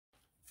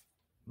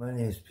My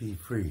name is P.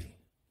 Free,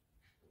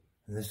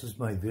 and this is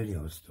my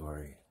video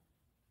story.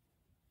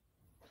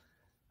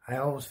 I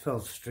always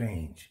felt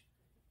strange,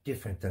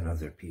 different than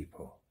other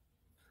people.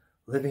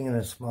 Living in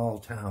a small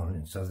town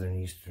in southern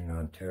eastern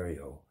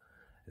Ontario,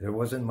 there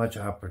wasn't much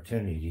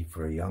opportunity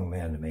for a young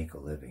man to make a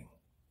living.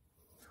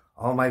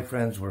 All my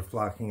friends were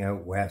flocking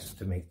out west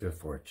to make their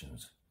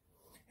fortunes,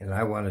 and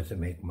I wanted to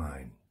make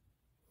mine.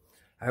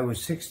 I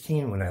was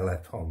 16 when I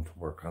left home to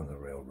work on the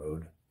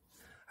railroad.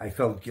 I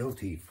felt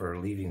guilty for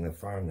leaving the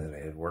farm that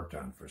I had worked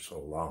on for so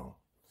long.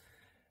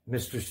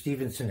 Mr.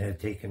 Stevenson had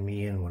taken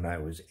me in when I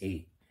was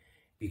 8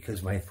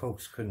 because my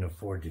folks couldn't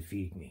afford to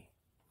feed me.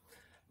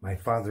 My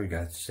father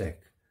got sick.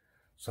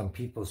 Some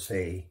people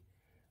say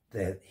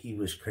that he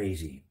was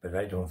crazy, but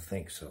I don't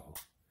think so.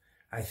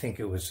 I think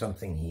it was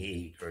something he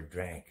ate or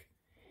drank.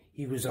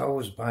 He was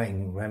always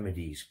buying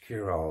remedies,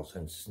 cure-alls,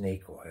 and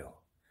snake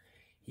oil.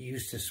 He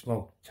used to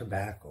smoke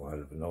tobacco out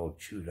of an old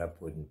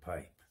chewed-up wooden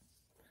pipe.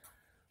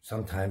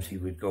 Sometimes he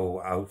would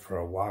go out for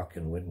a walk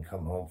and wouldn't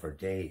come home for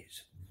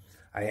days.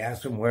 I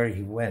asked him where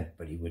he went,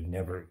 but he could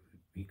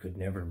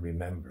never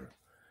remember.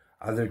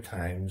 Other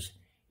times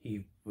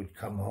he would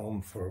come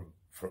home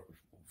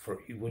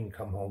he wouldn't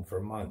come home for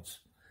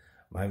months.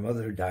 My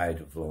mother died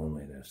of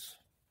loneliness.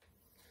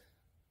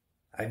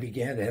 I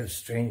began to have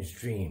strange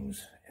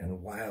dreams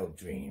and wild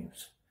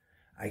dreams.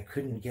 I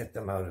couldn't get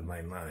them out of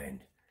my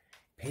mind.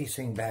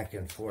 Pacing back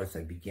and forth,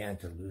 I began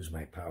to lose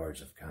my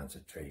powers of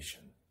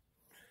concentration.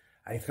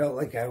 I felt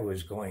like I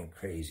was going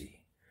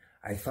crazy.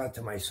 I thought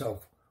to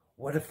myself,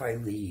 what if I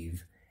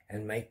leave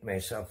and make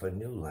myself a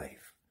new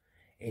life,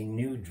 a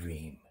new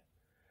dream?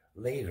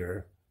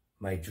 Later,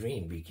 my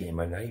dream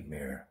became a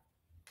nightmare.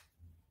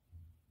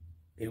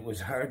 It was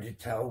hard to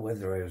tell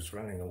whether I was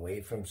running away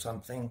from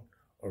something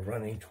or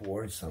running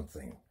towards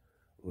something.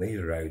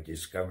 Later, I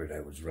discovered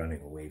I was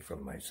running away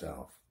from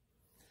myself.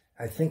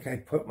 I think I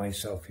put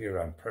myself here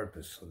on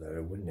purpose so that I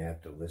wouldn't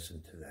have to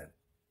listen to that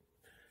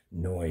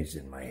noise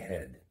in my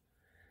head.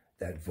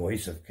 That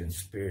voice of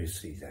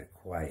conspiracy that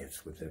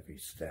quiets with every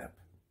step.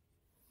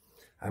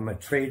 I'm a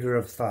trader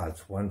of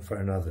thoughts, one for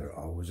another,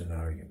 always an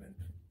argument.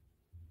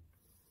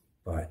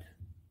 But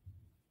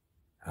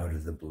out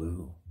of the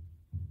blue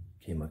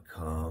came a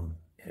calm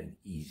and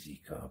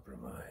easy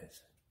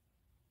compromise.